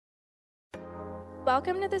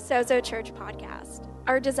Welcome to the Sozo Church podcast.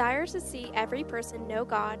 Our desire is to see every person know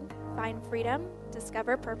God, find freedom,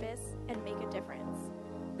 discover purpose, and make a difference.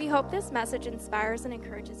 We hope this message inspires and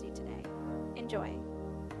encourages you today. Enjoy.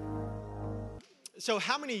 So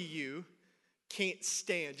how many of you can't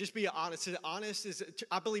stand, just be honest.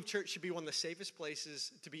 I believe church should be one of the safest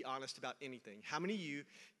places to be honest about anything. How many of you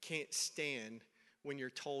can't stand when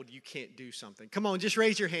you're told you can't do something? Come on, just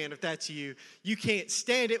raise your hand if that's you. You can't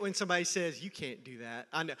stand it when somebody says you can't do that.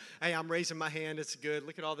 I know. Hey, I'm raising my hand. It's good.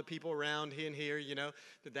 Look at all the people around here, you know,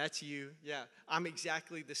 that's you. Yeah, I'm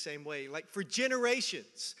exactly the same way. Like for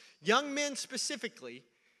generations, young men specifically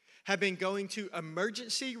have been going to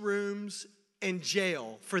emergency rooms and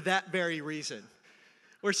jail for that very reason.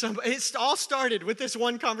 It all started with this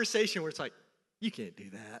one conversation where it's like, you can't do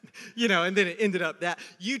that, you know, and then it ended up that.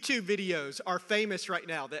 YouTube videos are famous right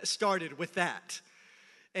now that started with that.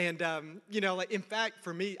 And, you know, like, in fact,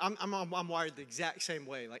 for me, I'm wired the exact same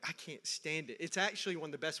way. Like, I can't stand it. It's actually one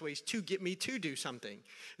of the best ways to get me to do something.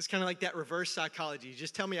 It's kind of like that reverse psychology.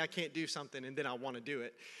 Just tell me I can't do something, and then I want to do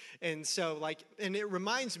it. And so, like, and that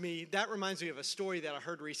reminds me of a story that I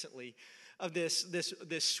heard recently of this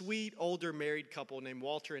sweet older married couple named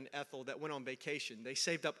Walter and Ethel that went on vacation. They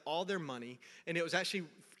saved up all their money, and it was actually,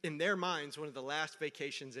 in their minds, one of the last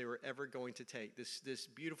vacations they were ever going to take. This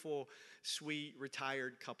beautiful, sweet,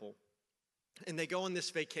 retired couple. And they go on this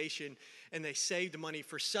vacation, and they saved money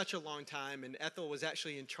for such a long time, and Ethel was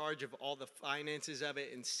actually in charge of all the finances of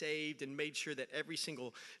it and saved and made sure that every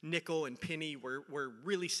single nickel and penny were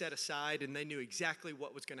really set aside, and they knew exactly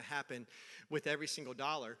what was going to happen with every single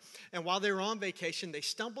dollar. And while they were on vacation, they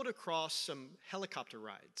stumbled across some helicopter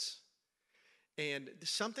rides. And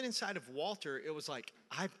something inside of Walter, it was like,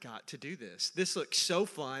 I've got to do this. This looks so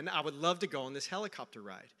fun. I would love to go on this helicopter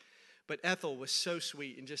ride. But Ethel was so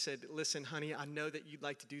sweet and just said, listen, honey, I know that you'd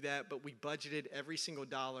like to do that, but we budgeted every single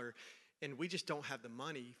dollar, and we just don't have the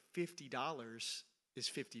money. $50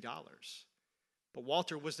 is $50. But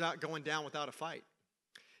Walter was not going down without a fight.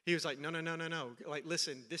 He was like, no. Like,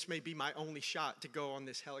 listen, this may be my only shot to go on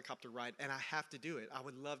this helicopter ride, and I have to do it. I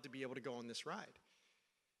would love to be able to go on this ride.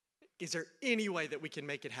 Is there any way that we can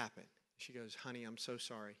make it happen? She goes, honey, I'm so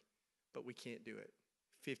sorry, but we can't do it.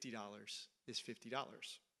 $50 is $50.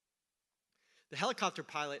 The helicopter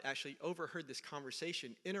pilot actually overheard this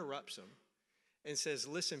conversation, interrupts them, and says,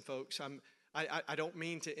 listen, folks, I don't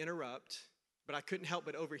mean to interrupt, but I couldn't help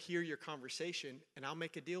but overhear your conversation, and I'll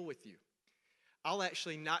make a deal with you. I'll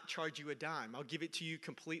actually not charge you a dime. I'll give it to you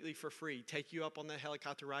completely for free, take you up on the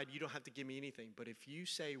helicopter ride. You don't have to give me anything. But if you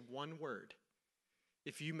say one word,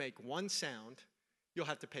 if you make one sound, you'll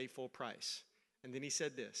have to pay full price. And then he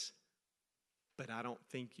said this, but I don't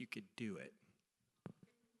think you could do it.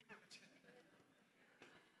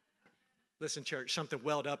 Listen, church, something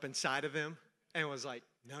welled up inside of him and was like,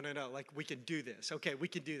 no, like, we can do this. Okay, we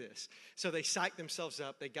can do this. So they psyched themselves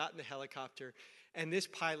up. They got in the helicopter, and this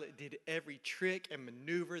pilot did every trick and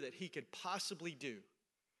maneuver that he could possibly do.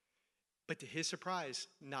 But to his surprise,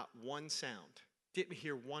 not one sound. Didn't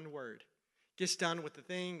hear one word. Gets done with the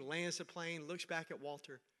thing, lands the plane, looks back at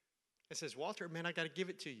Walter, and says, Walter, man, I got to give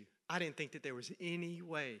it to you. I didn't think that there was any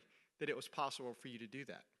way that it was possible for you to do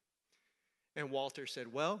that. And Walter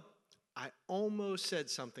said, well, I almost said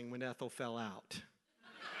something when Ethel fell out.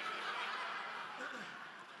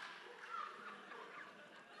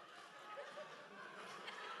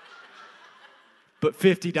 But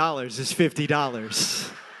 $50 is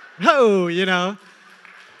 $50. Oh, you know.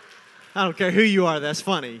 I don't care who you are, that's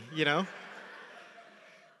funny, you know.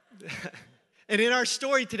 And in our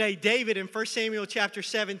story today, David in 1 Samuel chapter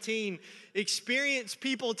 17 experienced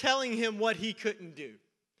people telling him what he couldn't do.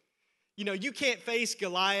 You know, you can't face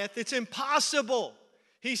Goliath. It's impossible.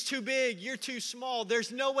 He's too big. You're too small.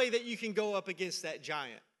 There's no way that you can go up against that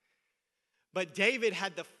giant. But David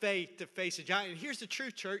had the faith to face a giant. And here's the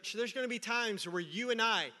truth, church. There's going to be times where you and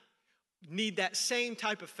I need that same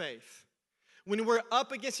type of faith. When we're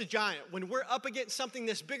up against a giant, when we're up against something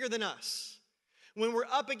that's bigger than us, when we're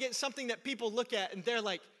up against something that people look at and they're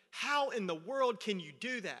like, how in the world can you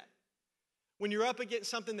do that? When you're up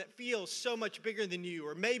against something that feels so much bigger than you,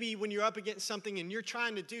 or maybe when you're up against something and you're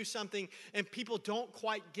trying to do something and people don't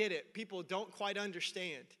quite get it, people don't quite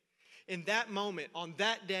understand. In that moment, on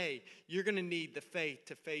that day, you're going to need the faith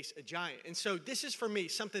to face a giant. And so this is for me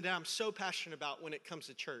something that I'm so passionate about when it comes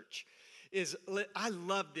to church. I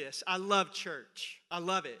love this. I love church. I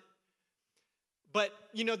love it. But,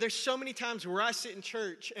 you know, there's so many times where I sit in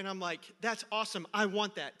church and I'm like, that's awesome. I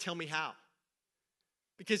want that. Tell me how.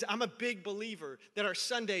 Because I'm a big believer that our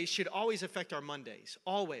Sundays should always affect our Mondays.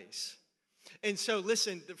 Always. And so,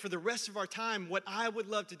 listen, for the rest of our time, what I would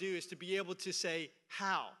love to do is to be able to say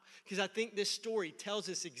how. Because I think this story tells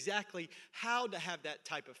us exactly how to have that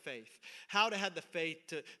type of faith. How to have the faith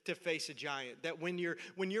to face a giant. That when you're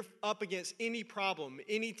up against any problem,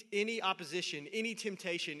 any opposition, any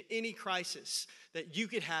temptation, any crisis, that you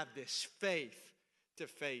could have this faith to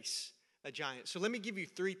face a giant. So let me give you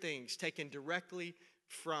 3 things taken directly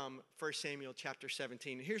from 1 Samuel chapter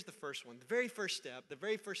 17. And here's the first one. The very first step, the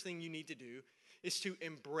very first thing you need to do is to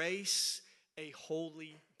embrace a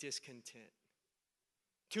holy discontent.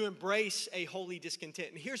 To embrace a holy discontent.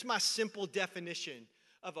 And here's my simple definition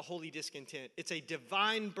of a holy discontent. It's a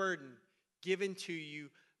divine burden given to you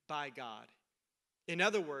by God. In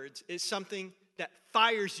other words, it's something that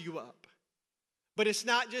fires you up. But it's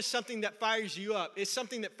not just something that fires you up. It's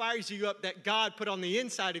something that fires you up that God put on the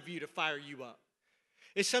inside of you to fire you up.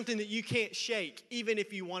 It's something that you can't shake, even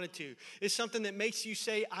if you wanted to. It's something that makes you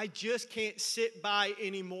say, I just can't sit by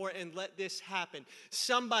anymore and let this happen.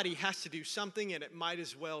 Somebody has to do something, and it might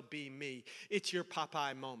as well be me. It's your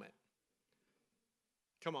Popeye moment.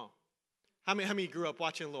 Come on. How many grew up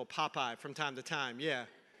watching a little Popeye from time to time? Yeah.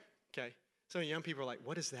 Okay. Some young people are like,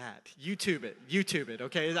 what is that? YouTube it,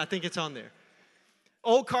 okay? I think it's on there.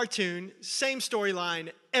 Old cartoon, same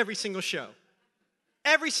storyline, every single show.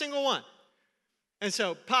 Every single one. And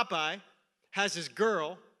so Popeye has his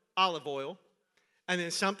girl, Olive Oil, and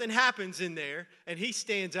then something happens in there, and he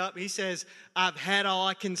stands up, and he says, I've had all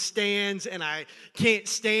I can stand, and I can't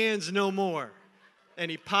stand no more.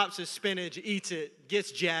 And he pops his spinach, eats it,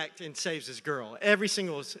 gets jacked, and saves his girl. Every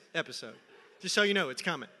single episode. Just so you know, it's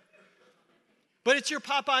coming. But it's your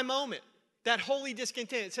Popeye moment. That holy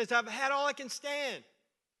discontent. It says, I've had all I can stand,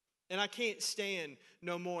 and I can't stand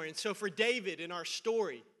no more. And so for David in our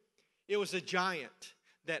story, it was a giant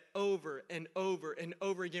that over and over and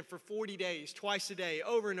over again for 40 days, twice a day,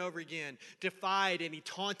 over and over again, defied and he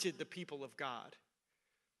taunted the people of God.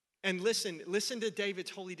 And listen to David's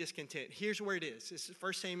holy discontent. Here's where it is. This is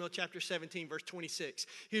 1 Samuel chapter 17, verse 26.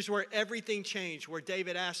 Here's where everything changed, where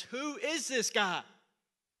David asked, who is this guy?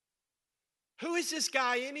 Who is this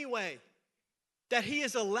guy anyway? That he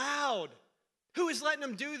is allowed. Who is letting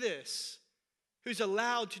him do this? Who's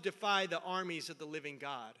allowed to defy the armies of the living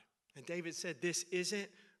God? And David said, this isn't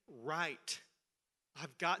right.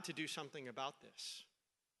 I've got to do something about this.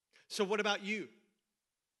 So what about you?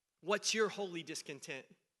 What's your holy discontent?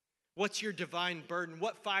 What's your divine burden?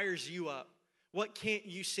 What fires you up? What can't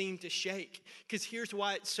you seem to shake? Because here's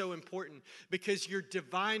why it's so important. Because your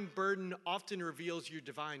divine burden often reveals your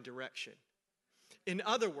divine direction. In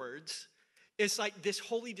other words, it's like this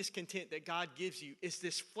holy discontent that God gives you is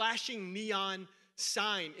this flashing neon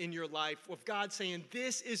sign in your life of God saying,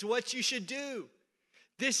 this is what you should do.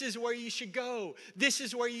 This is where you should go. This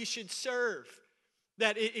is where you should serve.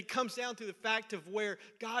 That it comes down to the fact of where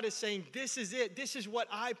God is saying, this is it. This is what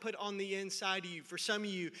I put on the inside of you. For some of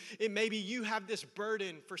you, it maybe you have this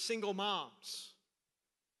burden for single moms.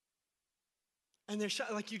 And there's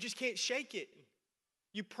like you just can't shake it.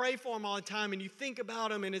 You pray for them all the time and you think about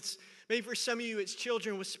them, and it's maybe for some of you it's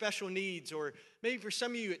children with special needs, or maybe for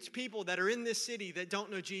some of you it's people that are in this city that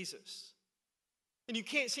don't know Jesus. And you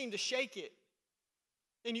can't seem to shake it.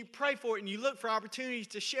 And you pray for it and you look for opportunities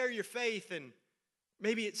to share your faith, and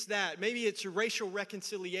maybe it's that. Maybe it's racial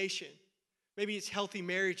reconciliation. Maybe it's healthy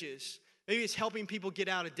marriages. Maybe it's helping people get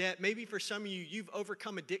out of debt. Maybe for some of you, you've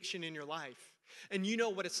overcome addiction in your life. And you know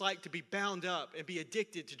what it's like to be bound up and be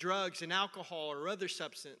addicted to drugs and alcohol or other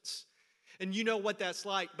substance. And you know what that's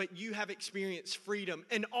like, but you have experienced freedom.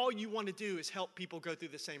 And all you want to do is help people go through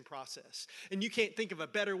the same process. And you can't think of a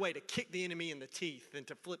better way to kick the enemy in the teeth than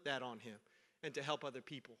to flip that on him and to help other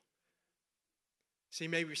people. See,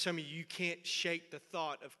 maybe some of you can't shake the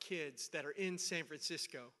thought of kids that are in San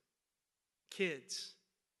Francisco. Kids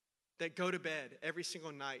that go to bed every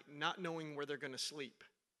single night not knowing where they're going to sleep,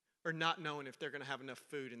 or not knowing if they're going to have enough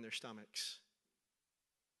food in their stomachs.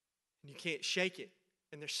 And you can't shake it.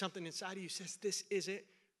 And there's something inside of you that says, this isn't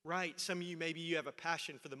right. Some of you, maybe you have a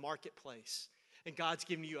passion for the marketplace. And God's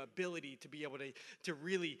given you ability to be able to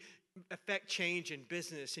really affect change in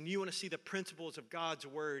business. And you want to see the principles of God's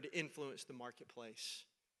word influence the marketplace.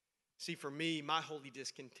 See, for me, my holy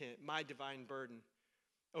discontent, my divine burden,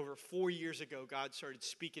 over 4 years ago, God started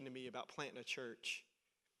speaking to me about planting a church.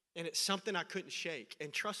 And it's something I couldn't shake.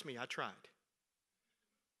 And trust me, I tried.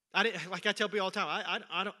 I didn't, like I tell people all the time,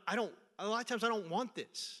 a lot of times I don't want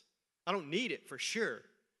this. I don't need it for sure.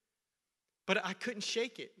 But I couldn't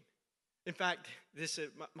shake it. In fact,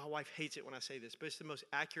 my wife hates it when I say this, but it's the most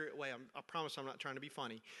accurate way. I promise I'm not trying to be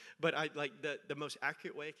funny. But the most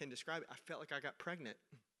accurate way I can describe it, I felt like I got pregnant.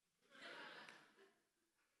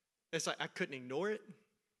 It's like I couldn't ignore it,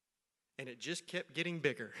 and it just kept getting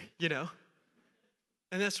bigger, you know?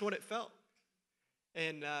 And that's what it felt.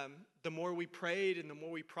 And the more we prayed and the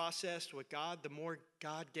more we processed with God, the more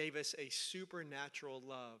God gave us a supernatural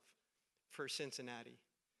love for Cincinnati.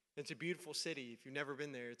 It's a beautiful city. If you've never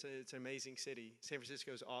been there, it's an amazing city. San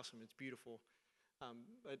Francisco is awesome. It's beautiful.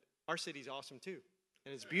 But our city's awesome too,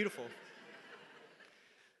 and it's beautiful.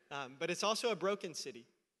 But it's also a broken city.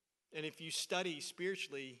 And if you study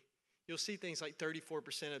spiritually, you'll see things like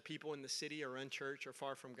 34% of people in the city are unchurched or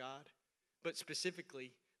far from God. But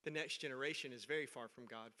specifically, the next generation is very far from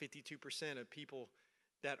God. 52% of people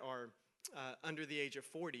that are under the age of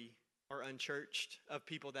 40 are unchurched. Of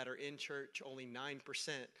people that are in church, only 9%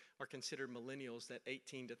 are considered millennials, that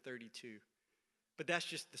 18 to 32. But that's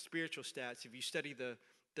just the spiritual stats. If you study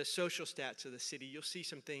the social stats of the city, you'll see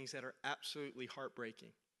some things that are absolutely heartbreaking.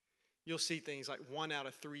 You'll see things like 1 out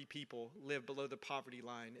of 3 people live below the poverty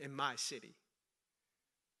line in my city.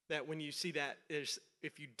 That when you see that,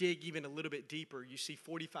 if you dig even a little bit deeper, you see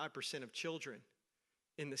 45% of children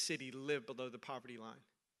in the city live below the poverty line.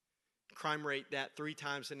 Crime rate that 3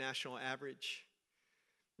 times the national average.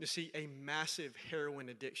 You see a massive heroin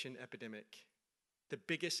addiction epidemic, the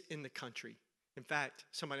biggest in the country. In fact,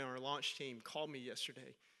 somebody on our launch team called me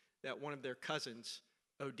yesterday that one of their cousins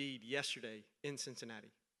OD'd yesterday in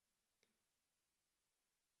Cincinnati.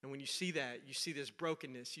 And when you see that, you see this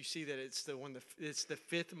brokenness. You see that it's the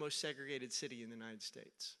 5th most segregated city in the United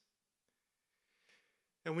States.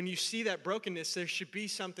 And when you see that brokenness, there should be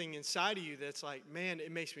something inside of you that's like, man,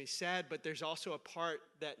 it makes me sad, but there's also a part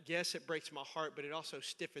that, yes, it breaks my heart, but it also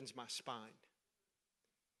stiffens my spine.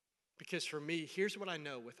 Because for me, here's what I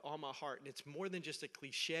know with all my heart, and it's more than just a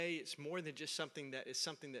cliche. It's more than just something that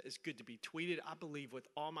is good to be tweeted. I believe with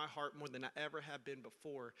all my heart, more than I ever have been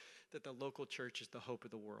before, that the local church is the hope of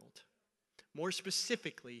the world. More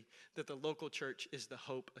specifically, that the local church is the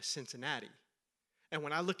hope of Cincinnati. And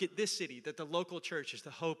when I look at this city, that the local church is the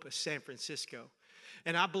hope of San Francisco.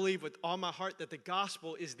 And I believe with all my heart that the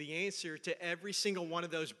gospel is the answer to every single one of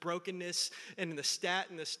those brokenness and the stat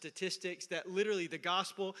and the statistics, that literally the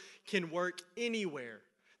gospel can work anywhere.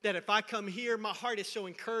 That if I come here, my heart is so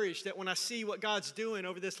encouraged that when I see what God's doing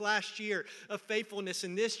over this last year of faithfulness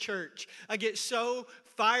in this church, I get so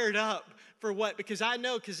fired up for what? Because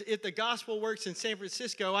if the gospel works in San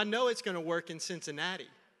Francisco, I know it's going to work in Cincinnati.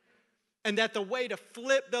 And that the way to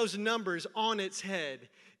flip those numbers on its head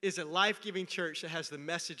is a life-giving church that has the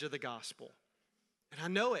message of the gospel. And I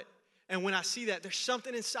know it. And when I see that, there's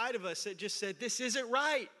something inside of us that just said, this isn't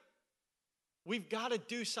right. We've got to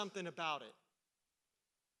do something about it.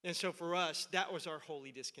 And so for us, that was our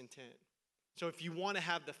holy discontent. So if you want to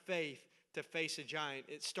have the faith to face a giant,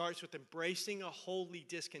 it starts with embracing a holy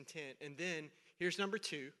discontent. And then, here's number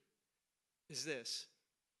 2, is this.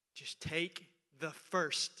 Just take the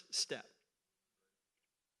first step.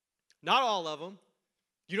 Not all of them.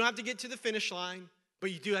 You don't have to get to the finish line, but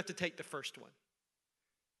you do have to take the first one.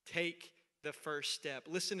 Take the first step.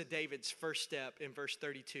 Listen to David's first step in verse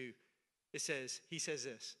 32. He says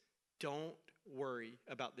this, don't worry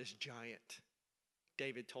about this giant.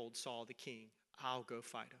 David told Saul the king, I'll go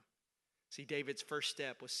fight him. See, David's first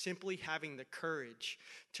step was simply having the courage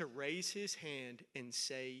to raise his hand and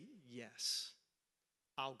say, yes,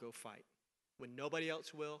 I'll go fight. When nobody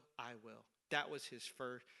else will, I will. That was his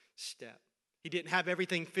first step. He didn't have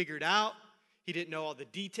everything figured out. He didn't know all the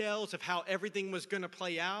details of how everything was going to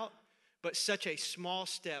play out. But such a small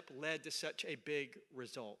step led to such a big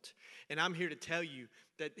result. And I'm here to tell you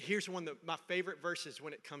that here's one of my favorite verses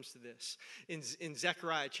when it comes to this. In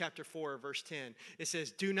Zechariah chapter 4, verse 10, it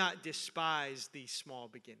says, do not despise these small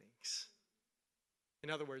beginnings.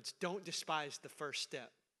 In other words, don't despise the first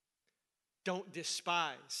step. Don't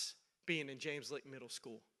despise being in James Lick Middle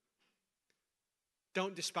School.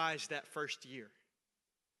 Don't despise that first year.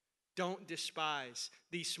 Don't despise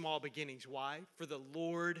these small beginnings. Why? For the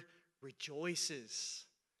Lord rejoices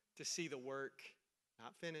to see the work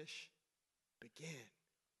not finish, begin.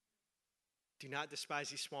 Do not despise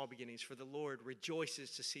these small beginnings, for the Lord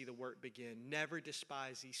rejoices to see the work begin. Never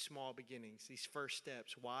despise these small beginnings, these first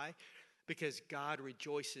steps. Why? Because God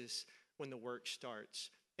rejoices when the work starts.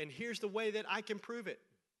 And here's the way that I can prove it.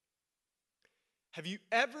 Have you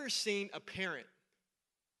ever seen a parent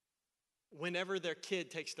whenever their kid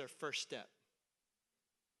takes their first step?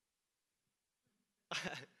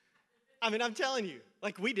 I mean, I'm telling you,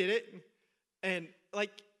 like we did it. And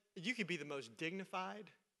like you could be the most dignified,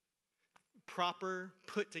 proper,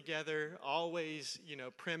 put together, always,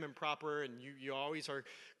 prim and proper, and you always are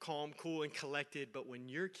calm, cool, and collected. But when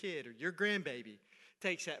your kid or your grandbaby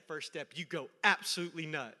takes that first step, you go absolutely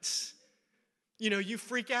nuts. You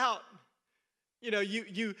freak out.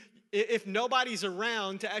 If nobody's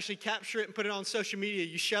around to actually capture it and put it on social media,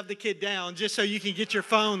 you shove the kid down just so you can get your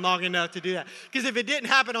phone long enough to do that. Because if it didn't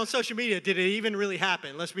happen on social media, did it even really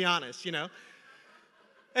happen? Let's be honest,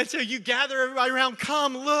 And so you gather everybody around,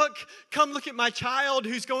 come look at my child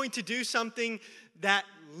who's going to do something that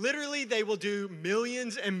literally they will do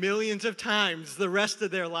millions and millions of times the rest of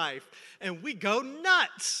their life. And we go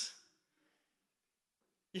nuts.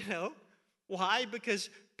 Why? Because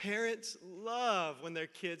parents love when their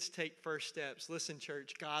kids take first steps. Listen,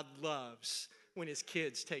 church, God loves when his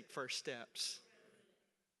kids take first steps.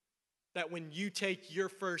 That when you take your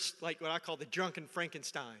first, like what I call the drunken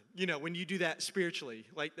Frankenstein, when you do that spiritually,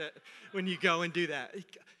 like that, when you go and do that,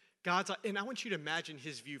 God's like, and I want you to imagine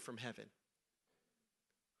his view from heaven.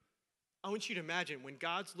 I want you to imagine when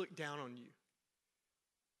God's looked down on you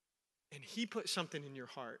and he put something in your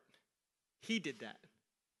heart. He did that.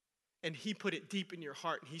 And he put it deep in your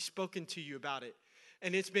heart, and he's spoken to you about it.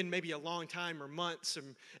 And it's been maybe a long time or months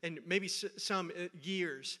and maybe some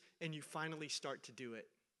years, and you finally start to do it.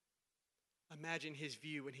 Imagine his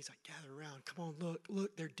view when he's like, gather around. Come on,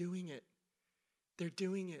 look, they're doing it. They're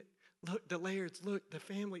doing it. Look, the Lairds, look, the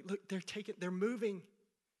family, look, they're moving.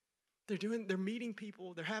 They're meeting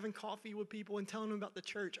people. They're having coffee with people and telling them about the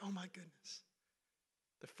church. Oh my goodness.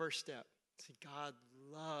 The first step. See, God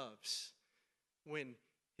loves when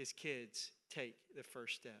his kids take the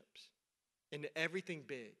first steps. And everything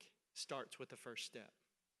big starts with the first step.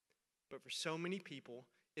 But for so many people,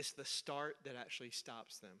 it's the start that actually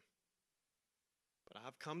stops them. But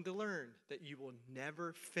I've come to learn that you will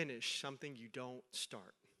never finish something you don't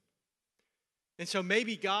start. And so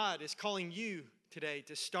maybe God is calling you today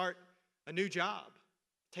to start a new job,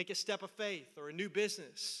 take a step of faith, or a new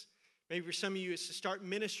business. Maybe for some of you, it's to start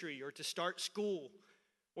ministry or to start school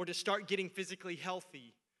or to start getting physically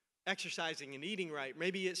healthy, exercising and eating right.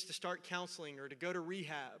 Maybe it's to start counseling or to go to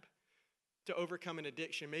rehab to overcome an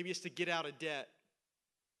addiction. Maybe it's to get out of debt.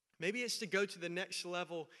 Maybe it's to go to the next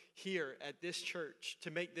level here at this church,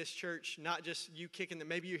 to make this church not just you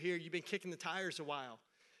maybe you're here, you've been kicking the tires a while.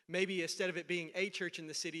 Maybe instead of it being a church in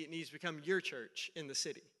the city, it needs to become your church in the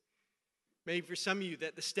city. Maybe for some of you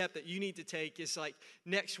that the step that you need to take is like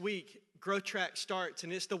next week, Growth Track starts,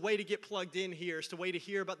 and it's the way to get plugged in here. It's the way to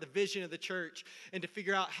hear about the vision of the church and to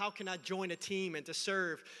figure out how can I join a team and to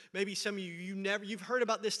serve. Maybe some of you've heard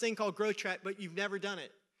about this thing called Growth Track, but you've never done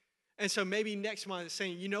it. And so maybe next month is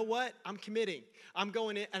saying, you know what? I'm committing. I'm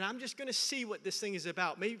going in, and I'm just going to see what this thing is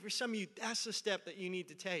about. Maybe for some of you, that's the step that you need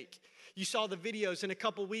to take. You saw the videos in a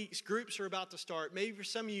couple weeks. Groups are about to start. Maybe for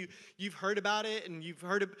some of you, you've heard about it, and you've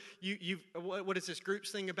heard of what is this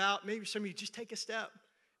groups thing about? Maybe for some of you, just take a step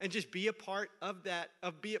and just be a part of that.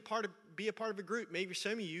 Be a part of a group. Maybe for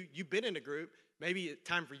some of you, you've been in a group. Maybe it's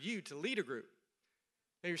time for you to lead a group.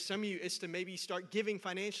 Maybe for some of you, it's to maybe start giving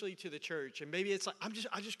financially to the church. And maybe it's like, I'm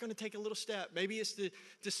just going to take a little step. Maybe it's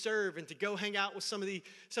to serve and to go hang out with some of the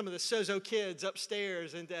sozo kids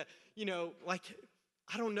upstairs and to,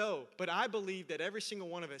 I don't know. But I believe that every single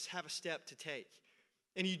one of us have a step to take.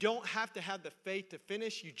 And you don't have to have the faith to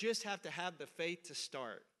finish. You just have to have the faith to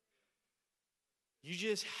start. You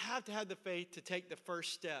just have to have the faith to take the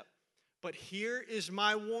first step. But here is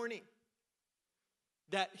my warning.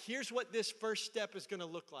 That here's what this first step is going to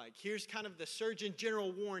look like. Here's kind of the Surgeon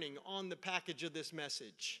General warning on the package of this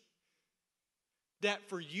message. That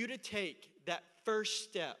for you to take that first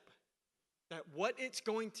step, that what it's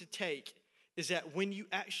going to take is that when you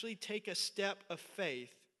actually take a step of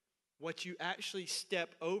faith, what you actually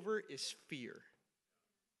step over is fear.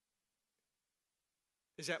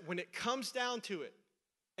 Is that when it comes down to it,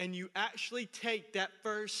 and you actually take that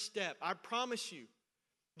first step, I promise you,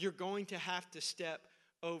 you're going to have to step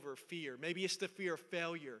over fear. Maybe it's the fear of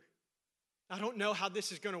failure. I don't know how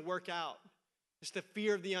this is going to work out. It's the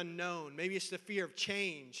fear of the unknown. Maybe it's the fear of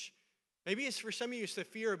change. Maybe it's for some of you, it's the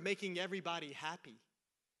fear of making everybody happy.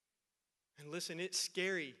 And listen, it's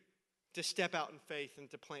scary to step out in faith and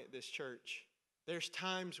to plant this church. There's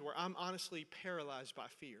times where I'm honestly paralyzed by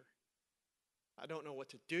fear. I don't know what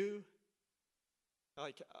to do.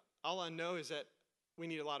 All I know is that we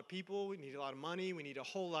need a lot of people, we need a lot of money, we need a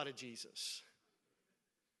whole lot of Jesus.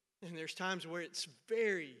 And there's times where it's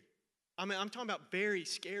I'm talking about very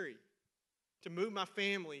scary to move my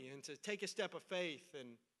family and to take a step of faith. And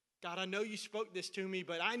God, I know you spoke this to me,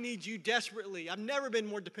 but I need you desperately. I've never been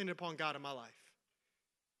more dependent upon God in my life.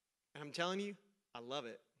 And I'm telling you, I love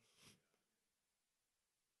it.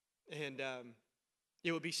 And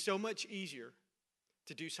it would be so much easier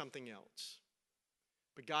to do something else.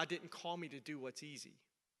 But God didn't call me to do what's easy.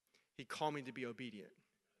 He called me to be obedient.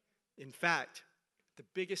 In fact, The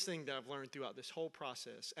biggest thing that I've learned throughout this whole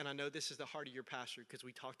process, and I know this is the heart of your pastor because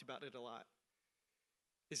we talked about it a lot,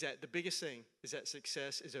 is that the biggest thing is that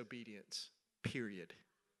success is obedience, period.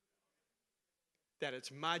 That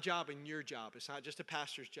it's my job and your job. It's not just a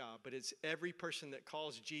pastor's job, but it's every person that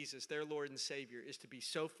calls Jesus their Lord and Savior is to be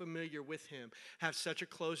so familiar with him, have such a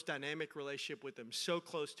close dynamic relationship with him, so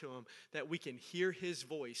close to him that we can hear his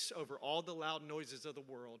voice over all the loud noises of the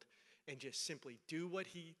world and just simply do what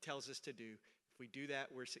he tells us to do. If we do that,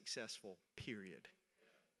 we're successful, period.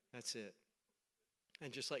 That's it.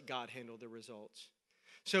 And just let God handle the results.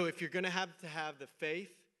 So if you're going to have the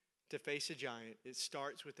faith to face a giant, it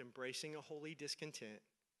starts with embracing a holy discontent.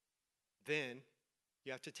 Then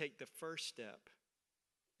you have to take the first step.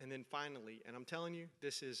 And then finally, and I'm telling you,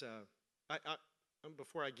 this is,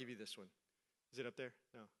 before I give you this one, is it up there?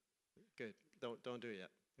 No. Good. Don't do it yet,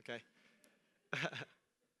 okay?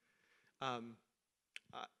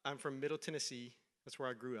 I'm from Middle Tennessee. That's where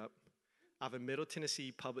I grew up. I have a Middle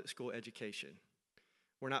Tennessee public school education.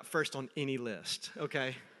 We're not first on any list,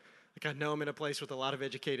 okay? Like I know I'm in a place with a lot of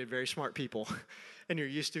educated, very smart people, and you're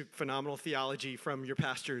used to phenomenal theology from your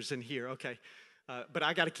pastors in here, okay? But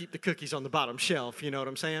I got to keep the cookies on the bottom shelf, you know what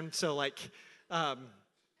I'm saying? So like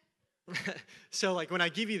when I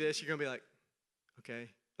give you this, you're going to be like, okay,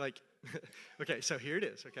 like, okay, so here it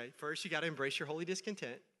is, okay? First, you got to embrace your holy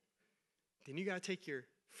discontent. Then you got to take your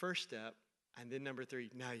first step, and then number 3,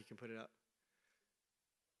 now you can put it up.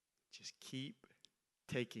 Just keep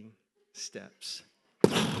taking steps.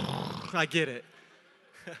 I get it.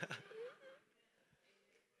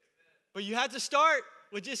 But you have to start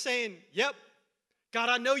with just saying, yep, God,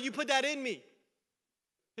 I know you put that in me.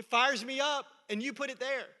 It fires me up, and you put it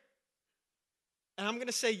there. And I'm going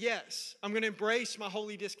to say yes. I'm going to embrace my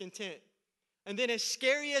holy discontent. And then as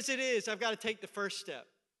scary as it is, I've got to take the first step.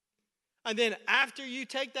 And then after you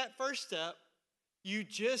take that first step, you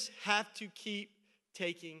just have to keep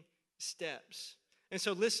taking steps. And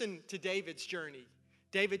so listen to David's journey.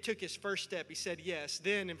 David took his first step. He said yes.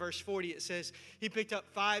 Then in verse 40 it says, he picked up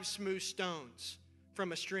 5 smooth stones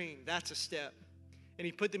from a stream. That's a step. And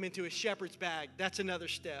he put them into a shepherd's bag. That's another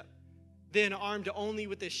step. Then armed only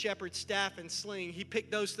with his shepherd's staff and sling, he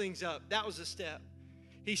picked those things up. That was a step.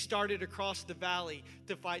 He started across the valley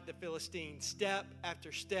to fight the Philistines, step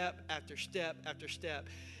after step after step after step.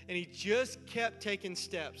 And he just kept taking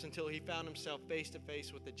steps until he found himself face to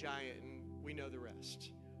face with the giant, and we know the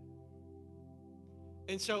rest.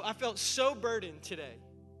 And so I felt so burdened today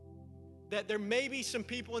that there may be some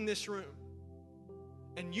people in this room,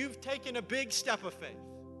 and you've taken a big step of faith.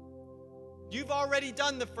 You've already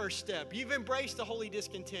done the first step. You've embraced the holy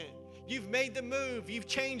discontent. You've made the move. You've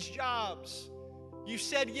changed jobs. You've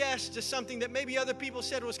said yes to something that maybe other people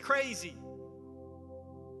said was crazy.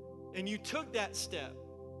 And you took that step.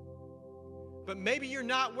 But maybe you're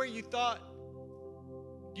not where you thought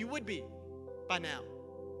you would be by now.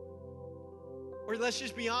 Or let's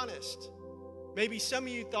just be honest. Maybe some of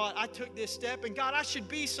you thought, I took this step, and God, I should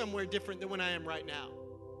be somewhere different than when I am right now.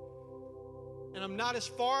 And I'm not as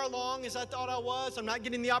far along as I thought I was. I'm not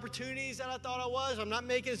getting the opportunities that I thought I was. I'm not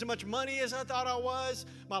making as much money as I thought I was.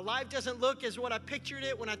 My life doesn't look as what I pictured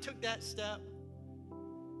it when I took that step.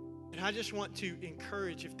 And I just want to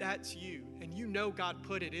encourage, if that's you, and you know God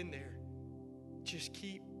put it in there, just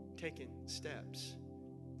keep taking steps.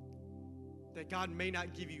 That God may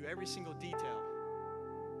not give you every single detail,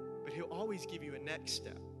 but he'll always give you a next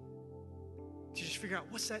step. To just figure out,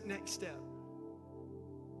 what's that next step?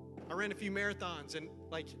 I ran a few marathons, and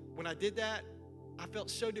like when I did that, I felt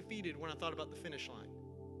so defeated when I thought about the finish line.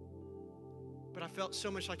 But I felt so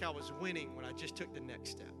much like I was winning when I just took the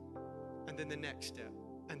next step, and then the next step,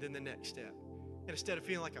 and then the next step. And instead of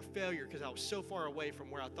feeling like a failure because I was so far away from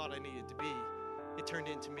where I thought I needed to be, it turned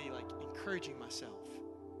into me like encouraging myself.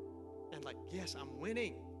 And like, yes, I'm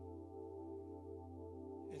winning.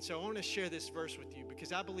 And so I want to share this verse with you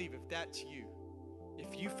because I believe if that's you,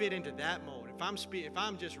 if you fit into that mold, if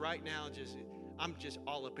I'm just right now, I'm just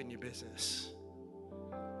all up in your business.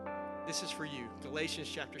 This is for you. Galatians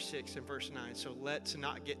chapter 6 and verse 9. So let's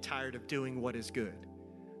not get tired of doing what is good.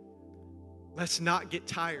 Let's not get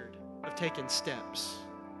tired of taking steps.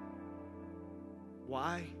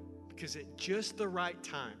 Why? Because at just the right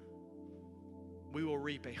time, we will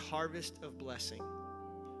reap a harvest of blessing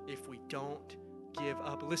if we don't give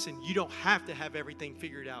up. Listen, you don't have to have everything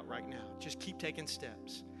figured out right now. Just keep taking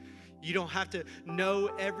steps. You don't have to know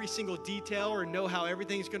every single detail or know how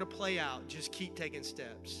everything's going to play out. Just keep taking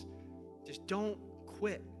steps. Just don't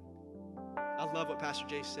quit. I love what Pastor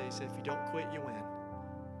Jay says. He said, if you don't quit, you win.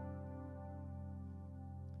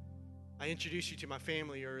 I introduced you to my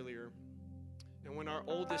family earlier. And when our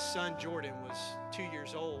oldest son, Jordan, was 2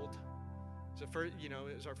 years old, it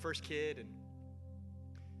was our first kid, and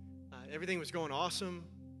everything was going awesome.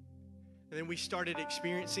 And then we started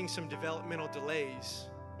experiencing some developmental delays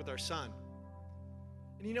with our son.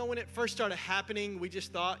 And when it first started happening, we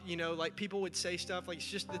just thought, like people would say stuff like, it's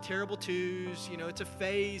just the terrible twos, it's a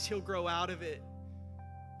phase, he'll grow out of it.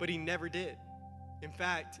 But he never did. In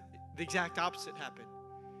fact, the exact opposite happened.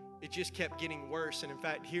 It just kept getting worse. And in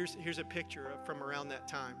fact, here's a picture from around that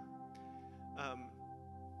time.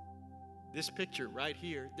 This picture right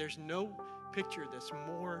here, there's no picture that's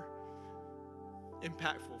more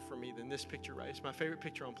impactful for me than this picture, right? It's my favorite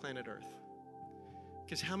picture on planet Earth.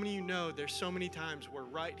 Because how many of you know there's so many times we're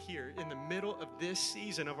right here in the middle of this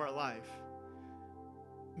season of our life.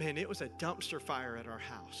 Man, it was a dumpster fire at our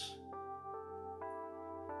house.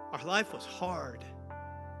 Our life was hard.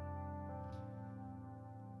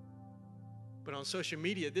 But on social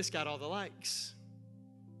media, this got all the likes.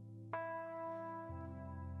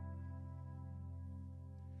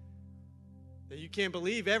 That you can't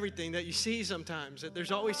believe everything that you see sometimes, that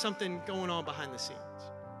there's always something going on behind the scenes.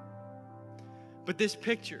 But this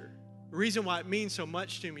picture, the reason why it means so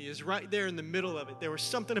much to me is right there in the middle of it, there was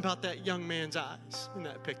something about that young man's eyes in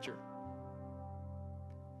that picture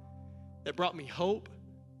that brought me hope,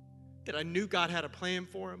 that I knew God had a plan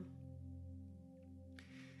for him.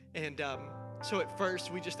 And so at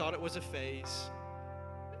first, we just thought it was a phase,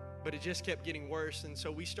 but it just kept getting worse. And so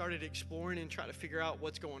we started exploring and trying to figure out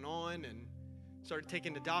what's going on, and started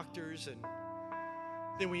taking to doctors. And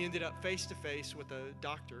then we ended up face to face with a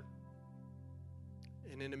doctor.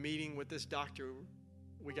 And in a meeting with this doctor,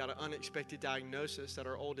 we got an unexpected diagnosis that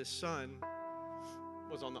our oldest son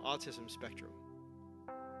was on the autism spectrum.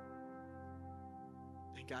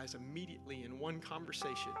 And guys, immediately in one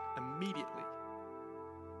conversation,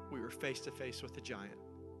 we were face to face with a giant.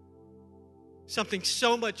 Something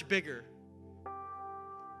so much bigger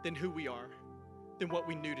than who we are, than what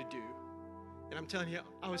we knew to do. And I'm telling you,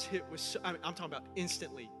 I was hit with, I'm talking about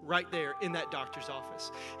instantly, right there in that doctor's office,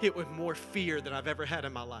 hit with more fear than I've ever had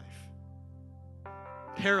in my life.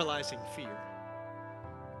 Paralyzing fear.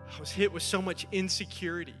 I was hit with so much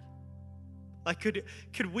insecurity. Like,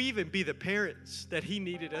 could we even be the parents that he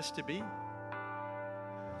needed us to be?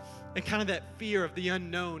 And kind of that fear of the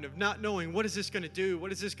unknown, of not knowing, what is this going to do?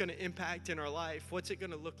 What is this going to impact in our life? What's it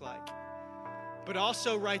going to look like? But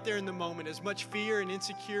also right there in the moment, as much fear and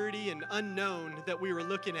insecurity and unknown that we were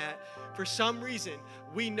looking at, for some reason,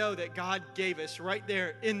 we know that God gave us right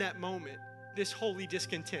there in that moment this holy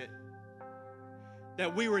discontent.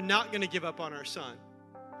 That we were not going to give up on our son.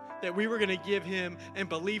 That we were going to give him and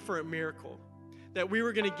believe for a miracle. That we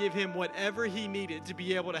were going to give him whatever he needed to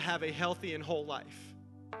be able to have a healthy and whole life.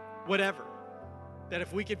 Whatever. That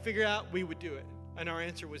if we could figure out, we would do it. And our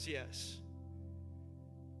answer was yes.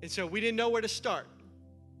 And so we didn't know where to start.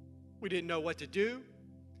 We didn't know what to do.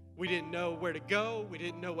 We didn't know where to go. We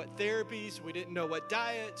didn't know what therapies. We didn't know what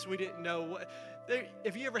diets. We didn't know what...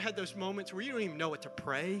 Have you ever had those moments where you don't even know what to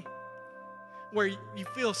pray? Where you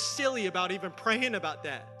feel silly about even praying about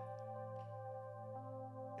that?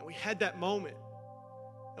 And we had that moment.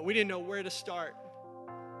 And we didn't know where to start.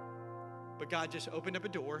 But God just opened up a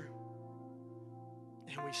door.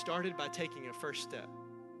 And we started by taking a first step.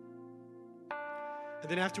 And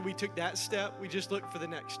then after we took that step, we just looked for the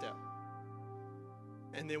next step.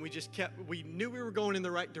 And then we knew we were going in the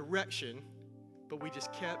right direction, but we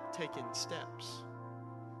just kept taking steps.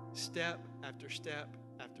 Step after step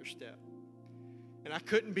after step. And I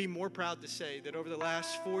couldn't be more proud to say that over the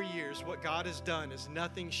last 4 years, what God has done is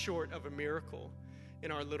nothing short of a miracle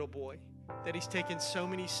in our little boy. That he's taken so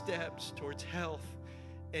many steps towards health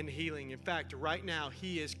and healing. In fact, right now,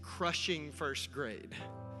 he is crushing first grade.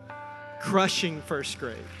 Crushing first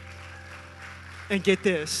grade. And get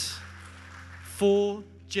this, full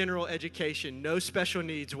general education, no special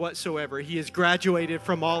needs whatsoever. He has graduated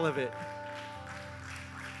from all of it.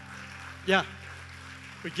 Yeah,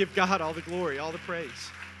 we give God all the glory, all the praise.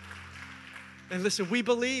 And listen, we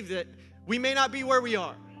believe that we may not be where we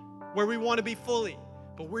are, where we want to be fully,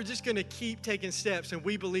 but we're just going to keep taking steps, and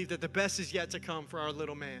we believe that the best is yet to come for our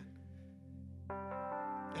little man.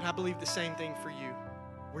 And I believe the same thing for you.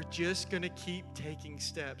 We're just going to keep taking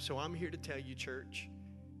steps. So I'm here to tell you, church,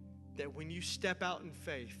 that when you step out in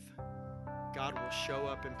faith, God will show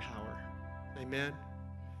up in power. Amen?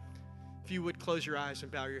 If you would close your eyes and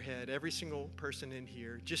bow your head, every single person in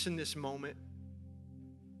here, just in this moment,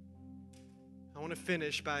 I want to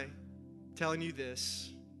finish by telling you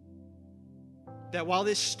this, that while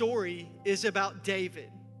this story is about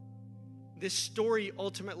David, this story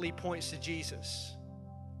ultimately points to Jesus.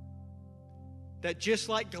 That just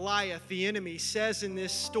like Goliath, the enemy says in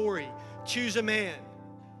this story, choose a man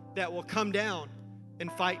that will come down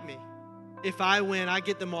and fight me. If I win, I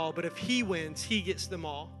get them all. But if he wins, he gets them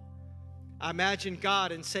all. I imagine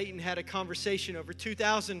God and Satan had a conversation over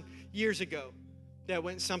 2,000 years ago that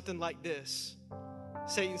went something like this.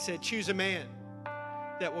 Satan said, choose a man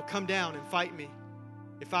that will come down and fight me.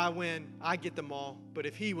 If I win, I get them all. But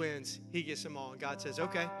if he wins, he gets them all. And God says,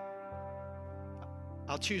 okay,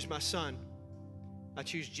 I'll choose my son. I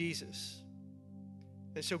choose Jesus.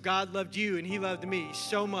 And so God loved you and he loved me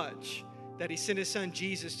so much that he sent his son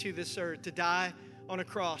Jesus to this earth to die on a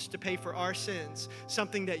cross to pay for our sins,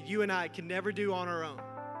 something that you and I can never do on our own.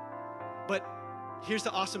 But here's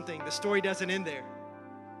the awesome thing. The story doesn't end there.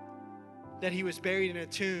 That he was buried in a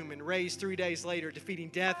tomb and raised 3 days later, defeating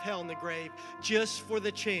death, hell, and the grave, just for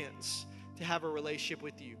the chance to have a relationship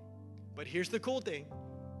with you. But here's the cool thing.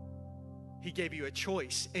 He gave you a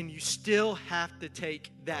choice, and you still have to take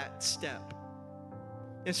that step.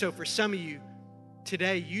 And so for some of you,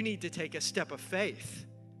 today you need to take a step of faith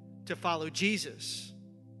to follow Jesus,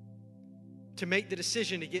 to make the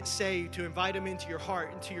decision to get saved, to invite him into your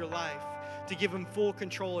heart, into your life, to give him full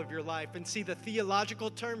control of your life. And see, the theological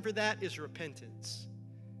term for that is repentance.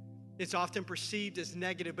 It's often perceived as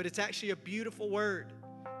negative, but it's actually a beautiful word.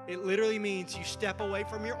 It literally means you step away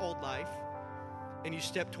from your old life and you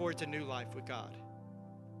step towards a new life with God.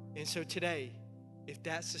 And so today, if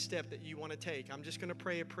that's the step that you want to take, I'm just going to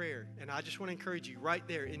pray a prayer. And I just want to encourage you right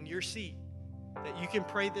there in your seat that you can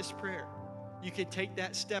pray this prayer. You can take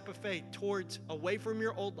that step of faith towards away from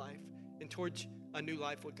your old life and towards a new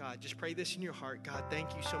life with God. Just pray this in your heart. God,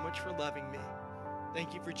 thank you so much for loving me.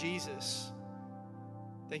 Thank you for Jesus.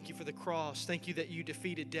 Thank you for the cross. Thank you that you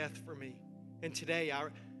defeated death for me. And today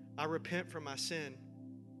I repent from my sin.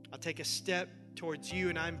 I take a step towards you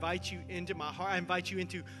and I invite you into my heart. I invite you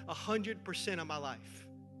into 100% of my life.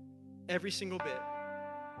 Every single bit.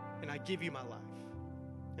 And I give you my life.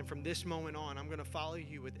 And from this moment on, I'm going to follow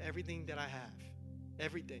you with everything that I have.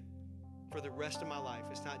 Everything. For the rest of my life.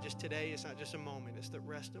 It's not just today. It's not just a moment. It's the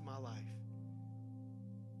rest of my life.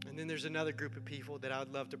 And then there's another group of people that I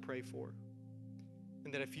would love to pray for.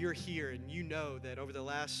 And that if you're here and you know that over the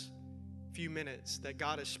last few minutes that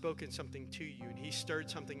God has spoken something to you and he stirred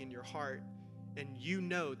something in your heart and you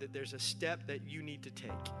know that there's a step that you need to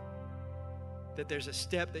take. That there's a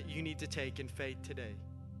step that you need to take in faith today.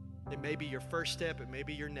 It may be your first step. It may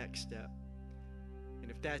be your next step. And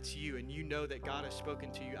if that's you and you know that God has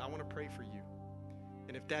spoken to you, I want to pray for you.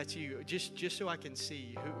 And if that's you, just so I can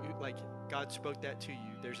see who like God spoke that to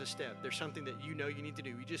you, there's a step. There's something that you know you need to do.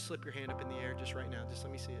 You just slip your hand up in the air just right now. Just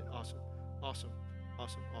let me see it. Awesome. Awesome.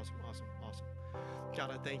 Awesome. Awesome. Awesome. Awesome. God,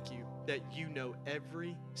 I thank you that you know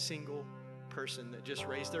every single person that just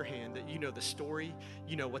raised their hand, that you know the story,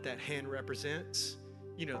 you know what that hand represents,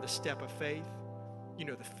 you know the step of faith, you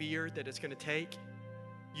know the fear that it's going to take.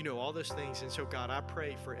 You know all those things. And so, God, I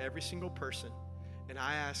pray for every single person. And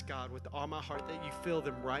I ask, God, with all my heart that you fill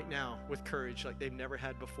them right now with courage like they've never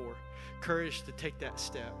had before. Courage to take that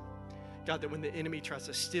step. God, that when the enemy tries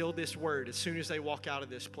to steal this word, as soon as they walk out of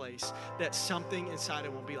this place, that something inside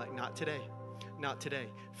them will be like, not today, not today.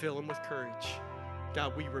 Fill them with courage.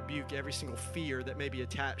 God, we rebuke every single fear that may be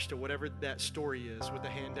attached to whatever that story is with the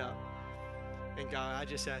hand up. And God, I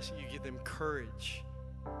just ask you give them courage.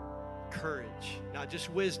 Courage, not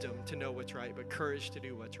just wisdom to know what's right, but courage to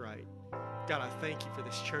do what's right. God, I thank you for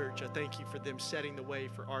this church. I thank you for them setting the way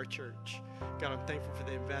for our church. God, I'm thankful for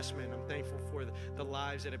the investment. I'm thankful for the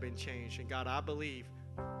lives that have been changed. And God, I believe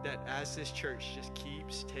that as this church just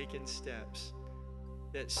keeps taking steps,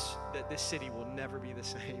 that this city will never be the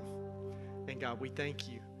same. And God, we thank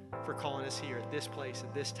you for calling us here at this place,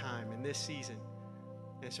 at this time, in this season.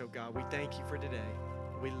 And so, God, we thank you for today.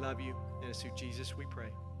 We love you. And it's through Jesus we pray.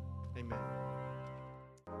 Amen.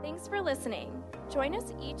 Thanks for listening. Join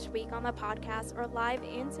us each week on the podcast or live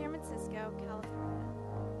in San Francisco, California.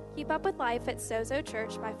 Keep up with life at Sozo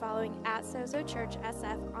Church by following @Sozo Church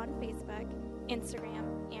SF on Facebook,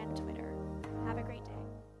 Instagram, and Twitter.